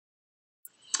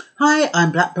Hi,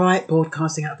 I'm Blackbright,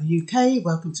 broadcasting out of the UK.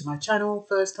 Welcome to my channel.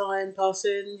 First time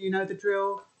passing, you know the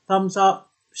drill. Thumbs up,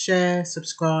 share,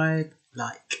 subscribe,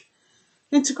 like.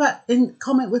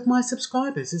 Comment with my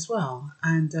subscribers as well.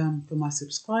 And for my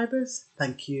subscribers,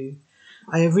 thank you.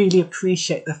 I really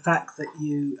appreciate the fact that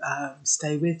you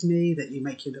stay with me, that you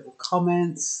make your little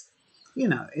comments. You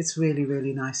know, it's really,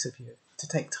 really nice of you to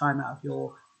take time out of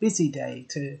your busy day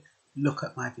to look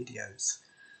at my videos.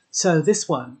 So this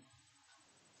one.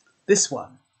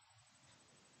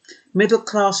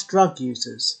 Middle-class drug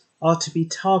users are to be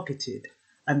targeted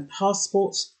and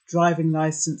passports, driving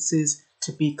licenses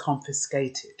to be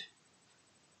confiscated.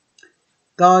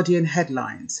 Guardian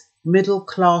headlines: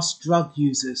 middle-class drug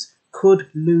users could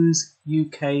lose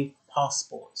UK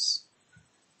passports.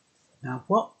 Now,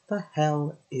 what the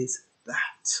hell is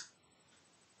that?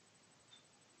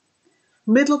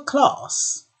 Middle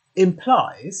class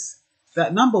implies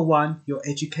that number one, you're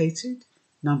educated.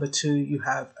 Number two, you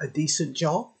have a decent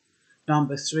job.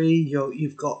 Number three,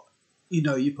 you've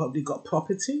probably got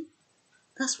property.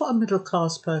 That's what a middle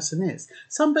class person is.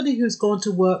 Somebody who's gone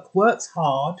to work, works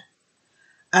hard,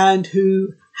 and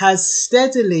who has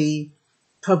steadily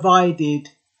provided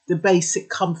the basic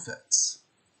comforts.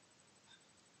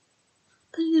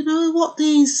 But you know what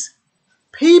these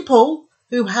people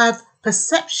who have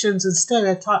perceptions and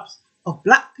stereotypes of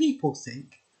black people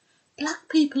think? Black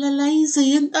people are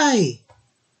lazy, aren't they?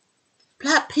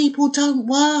 Black people don't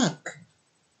work.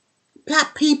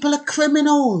 Black people are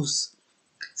criminals.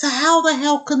 So how the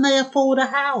hell can they afford a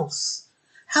house?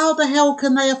 How the hell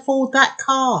can they afford that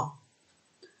car?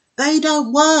 They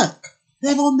don't work.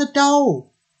 They're on the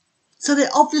dole. So they're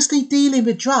obviously dealing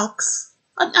with drugs,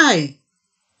 aren't they?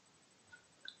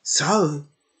 So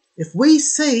if we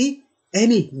see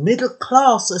any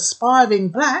middle-class aspiring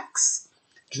blacks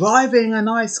driving a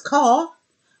nice car,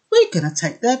 we're going to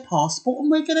take their passport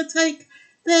and we're going to take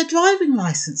their driving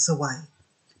license away,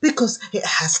 because it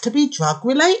has to be drug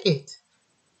related,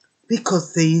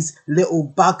 because these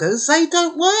little buggers, they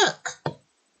don't work.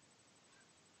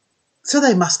 So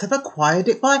they must have acquired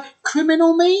it by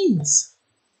criminal means.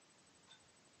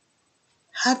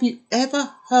 Have you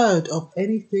ever heard of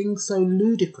anything so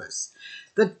ludicrous?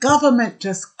 The government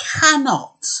just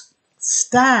cannot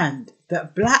stand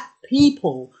that black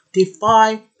people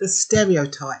defy the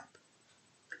stereotype.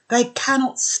 They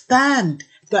cannot stand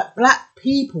that black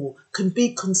people can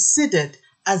be considered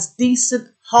as decent,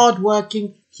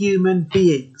 hard-working human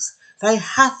beings. They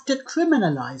have to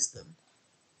criminalise them.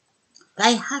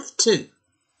 They have to.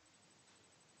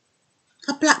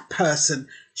 A black person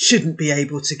shouldn't be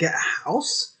able to get a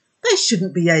house. They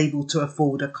shouldn't be able to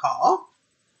afford a car.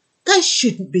 They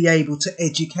shouldn't be able to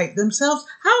educate themselves.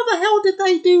 How the hell did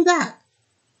they do that?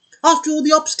 After all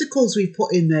the obstacles we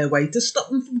put in their way to stop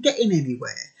them from getting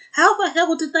anywhere. How the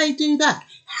hell did they do that?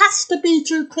 Has to be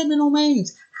through criminal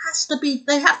means.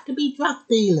 They have to be drug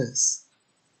dealers.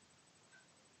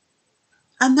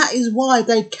 And that is why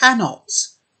they cannot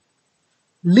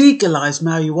legalise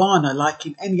marijuana like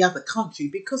in any other country,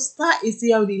 because that is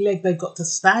the only leg they've got to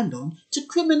stand on to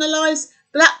criminalise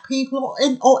black people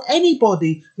or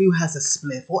anybody who has a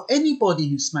spliff or anybody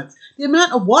who smokes. The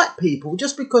amount of white people,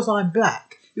 just because I'm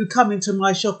black, who come into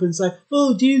my shop and say,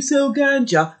 "Oh, do you sell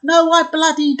ganja?" No, I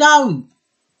bloody don't.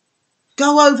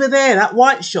 Go over there, that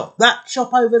white shop, that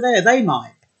shop over there, they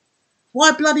might.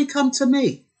 Why bloody come to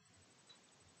me?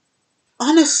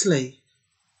 Honestly.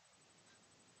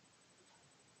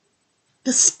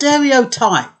 The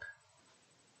stereotype.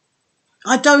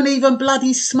 I don't even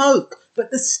bloody smoke, but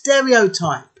the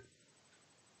stereotype.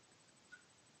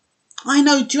 I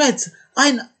know dreads.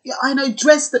 I know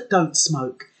dreads that don't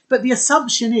smoke. But the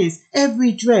assumption is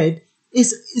every dread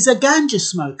is a ganja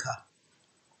smoker.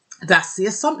 That's the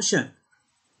assumption.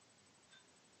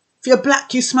 If you're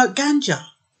black, you smoke ganja.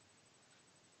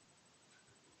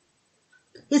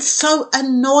 It's so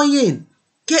annoying.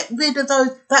 Get rid of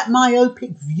that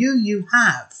myopic view you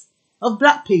have of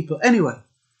black people. Anyway,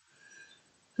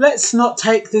 let's not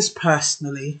take this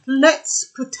personally. Let's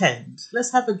pretend.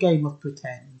 Let's have a game of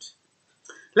pretend.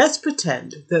 Let's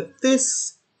pretend that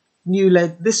this new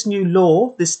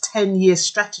law, this 10-year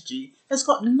strategy, has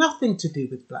got nothing to do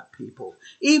with black people,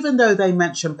 even though they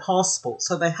mention passports,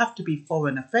 so they have to be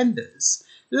foreign offenders.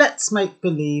 Let's make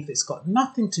believe it's got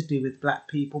nothing to do with black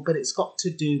people, but it's got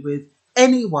to do with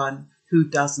anyone who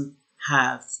doesn't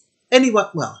have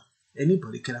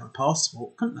anybody can have a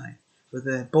passport, can't they?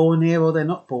 Whether they're born here or they're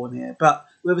not born here. But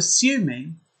we're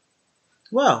assuming,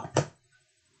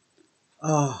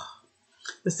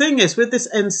 the thing is, with this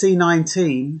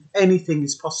NC-19, anything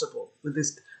is possible. With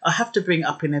this I have to bring it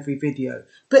up in every video.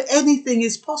 But anything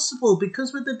is possible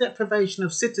because with the deprivation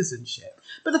of citizenship.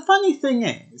 But the funny thing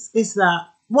is that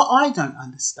what I don't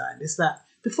understand is that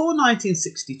before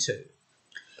 1962,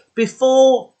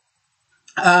 before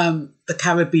the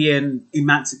Caribbean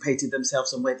emancipated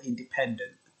themselves and went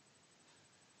independent,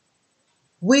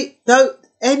 though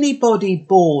anybody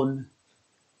born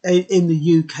in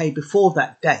the UK before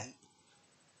that date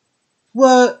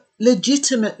were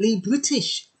legitimately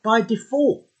British by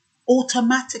default,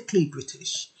 automatically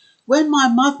British. When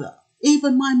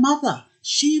even my mother,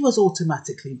 she was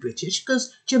automatically British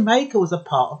because Jamaica was a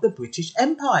part of the British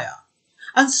Empire.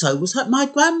 And so was my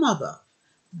grandmother.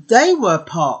 They were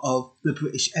part of the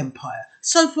British Empire.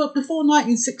 So before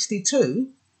 1962,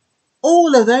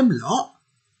 all of them lot,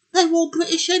 they were all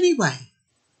British anyway.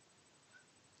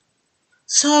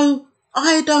 So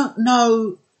I don't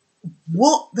know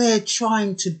what they're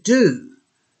trying to do.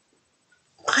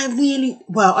 I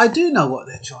do know what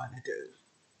they're trying to do.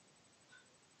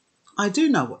 I do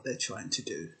know what they're trying to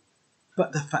do.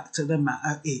 But the fact of the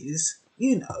matter is,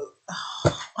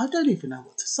 I don't even know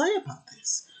what to say about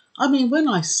this. I mean, when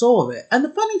I saw it, and the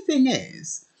funny thing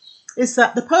is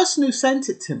that the person who sent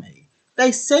it to me,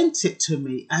 they sent it to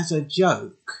me as a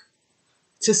joke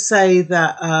to say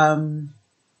that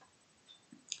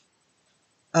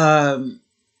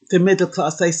the middle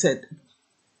class, they said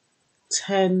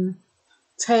 10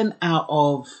 out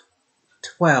of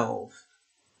 12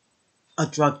 are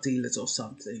drug dealers or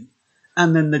something.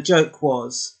 And then the joke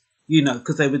was,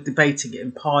 because they were debating it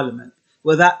in Parliament,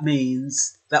 well, that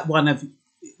means that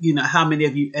how many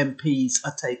of you MPs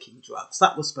are taking drugs?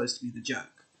 That was supposed to be the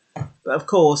joke. But of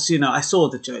course, I saw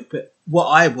the joke, but what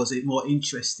I was more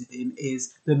interested in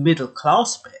is the middle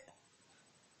class bit.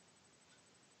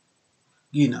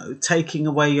 Taking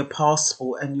away your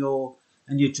passport and your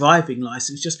driving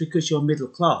license just because you're middle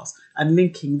class and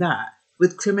linking that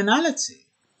with criminality.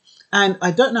 And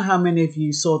I don't know how many of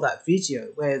you saw that video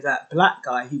where that black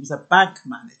guy, he was a bank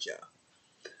manager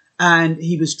and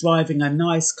he was driving a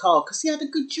nice car because he had a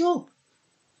good job.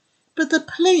 But the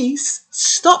police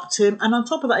stopped him, and on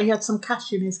top of that, he had some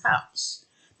cash in his house.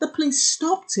 The police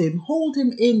stopped him, hauled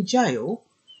him in jail,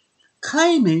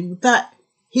 claiming that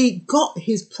he got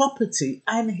his property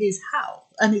and his house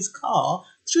and his car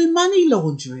through money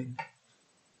laundering.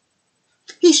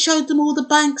 He showed them all the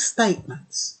bank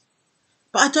statements.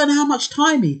 But I don't know how much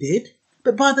time he did.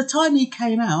 But by the time he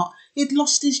came out, he'd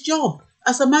lost his job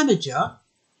as a manager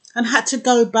and had to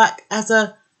go back as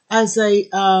a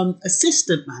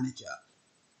assistant manager.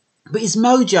 But his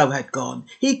mojo had gone.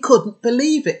 He couldn't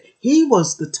believe it. He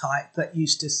was the type that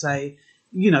used to say,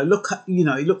 he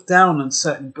looked down on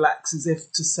certain blacks as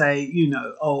if to say,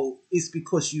 oh, it's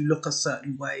because you look a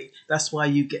certain way, that's why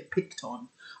you get picked on.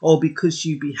 Or because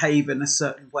you behave in a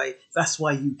certain way, that's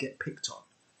why you get picked on.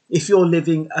 If you're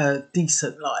living a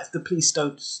decent life, the police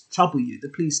don't trouble you. The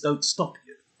police don't stop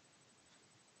you.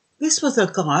 This was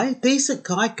a decent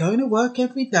guy, going to work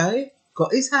every day,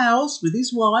 got his house with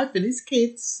his wife and his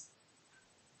kids.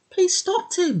 Police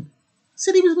stopped him.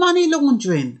 Said he was money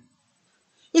laundering.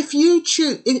 If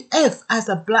as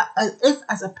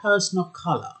a person of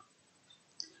colour,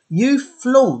 you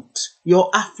flaunt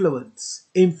your affluence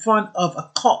in front of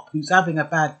a cop who's having a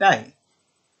bad day,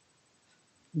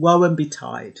 woe and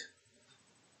betide,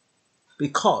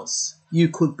 because you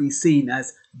could be seen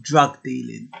as drug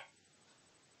dealing.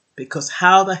 Because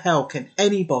how the hell can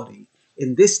anybody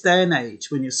in this day and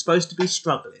age, when you're supposed to be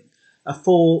struggling,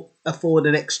 afford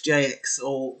an XJX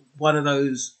or one of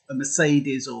those, a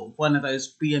Mercedes or one of those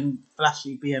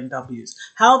flashy BMWs?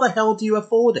 How the hell do you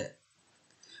afford it?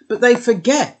 But they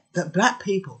forget that black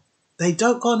people, they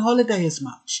don't go on holiday as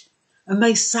much and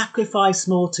they sacrifice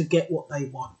more to get what they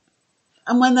want.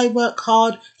 And when they work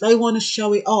hard, they want to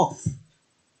show it off.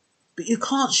 But you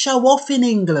can't show off in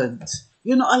England.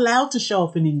 You're not allowed to show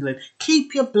off in England.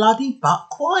 Keep your bloody butt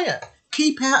quiet.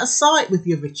 Keep out of sight with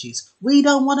your riches. We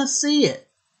don't want to see it.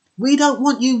 We don't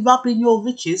want you rubbing your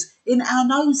riches in our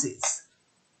noses.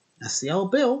 That's the old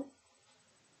bill.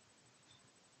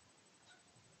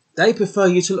 They prefer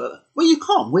you to look... Well, you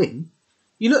can't win.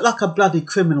 You look like a bloody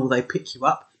criminal, they pick you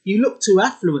up. You look too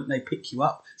affluent, they pick you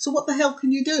up. So what the hell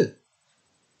can you do?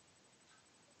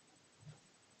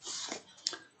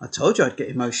 I told you I'd get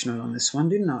emotional on this one,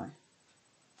 didn't I?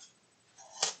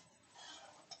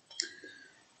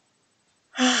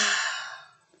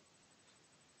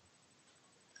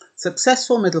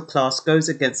 Successful middle class goes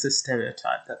against the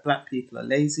stereotype that black people are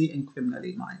lazy and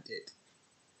criminally minded.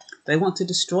 They want to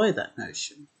destroy that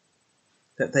notion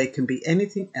that they can be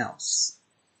anything else,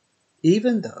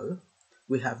 even though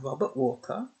we have Robert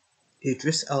Walker,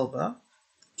 Idris Elba,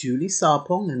 Julie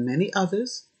Sarpong and many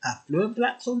others, affluent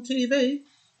blacks on TV,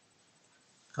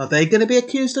 are they going to be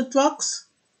accused of drugs?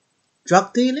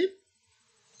 Drug dealing?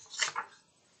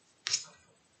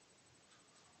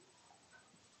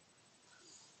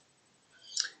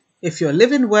 If you're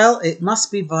living well, it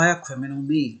must be via criminal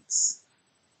means.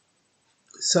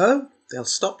 So they'll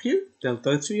stop you, they'll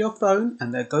go through your phone,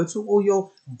 and they'll go through all your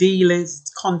dealers,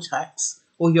 contacts,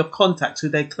 all your contacts who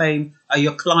they claim are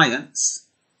your clients.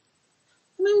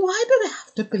 I mean, why do they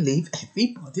have to believe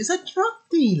everybody's a drug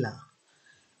dealer?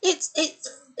 It's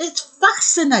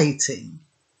fascinating.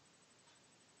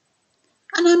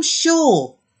 And I'm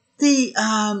sure the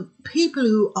people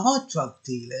who are drug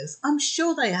dealers, I'm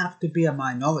sure they have to be a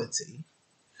minority.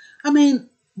 I mean,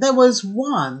 there was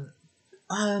one,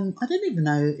 I don't even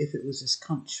know if it was this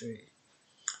country.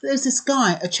 There's this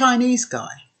guy, a Chinese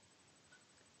guy,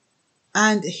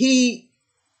 and he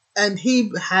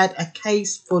had a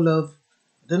case full of,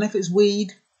 I don't know if it's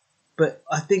weed, but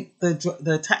I think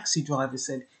the taxi driver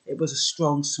said it was a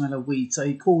strong smell of weed. So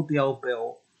he called the old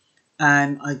bill,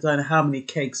 and I don't know how many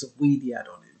kegs of weed he had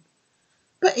on him.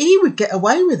 But he would get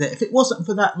away with it if it wasn't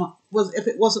for that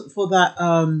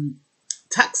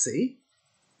taxi,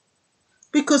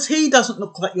 because he doesn't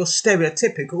look like your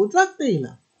stereotypical drug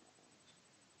dealer.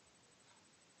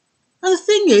 And the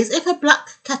thing is, if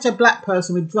catch a black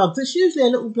person with drugs, it's usually a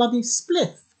little bloody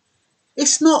spliff.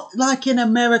 It's not like in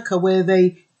America where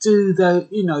they do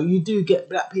you do get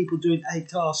black people doing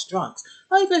A-class drugs.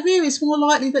 Over here, it's more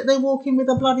likely that they're walking with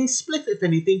a bloody spliff, if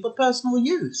anything, for personal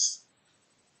use.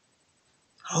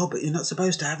 Oh, but you're not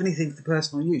supposed to have anything for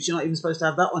personal use. You're not even supposed to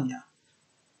have that on you.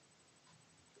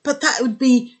 But that would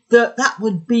be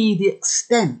the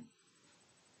extent.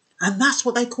 And that's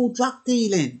what they call drug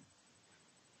dealing.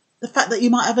 The fact that you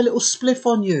might have a little spliff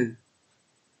on you.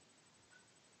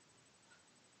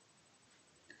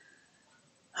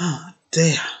 Oh,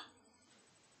 dear.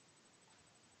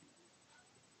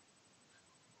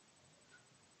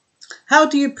 How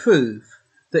do you prove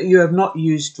that you have not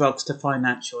used drugs to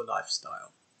finance your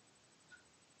lifestyle?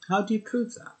 How do you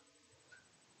prove that?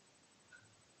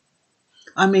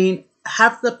 I mean,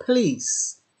 have the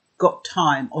police got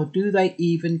time, or do they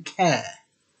even care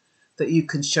that you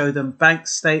can show them bank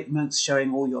statements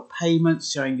showing all your payments,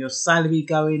 showing your salary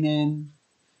going in,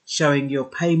 showing your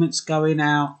payments going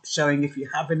out, showing if you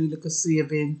have any little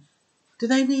saving? Do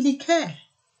they really care?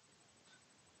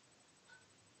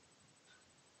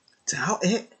 Doubt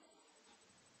it.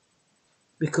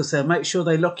 Because they'll make sure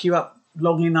they lock you up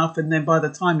long enough, and then by the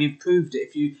time you've proved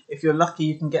it, if you're lucky,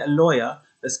 you can get a lawyer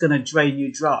that's going to drain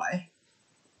you dry.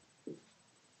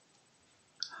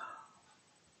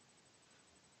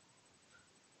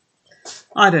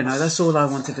 I don't know. That's all I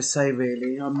wanted to say,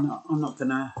 really. I'm not going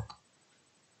to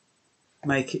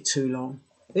make it too long.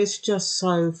 It's just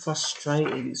so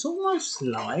frustrating. It's almost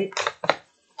like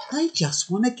they just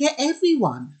want to get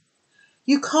everyone.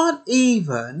 You can't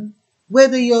even,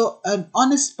 whether you're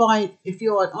if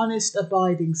you're an honest,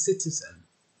 abiding citizen,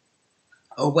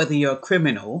 or whether you're a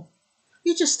criminal,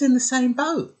 you're just in the same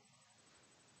boat.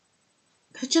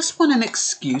 They just want an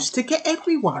excuse to get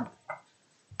everyone.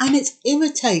 And it's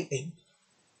irritating.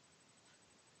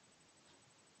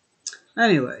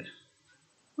 Anyway,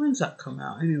 when's that come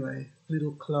out? Anyway,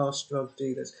 middle class drug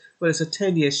dealers. Well, it's a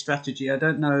 10-year strategy. I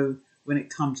don't know when it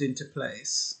comes into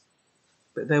place,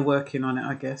 but they're working on it,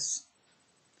 I guess.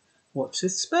 Watch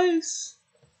this space.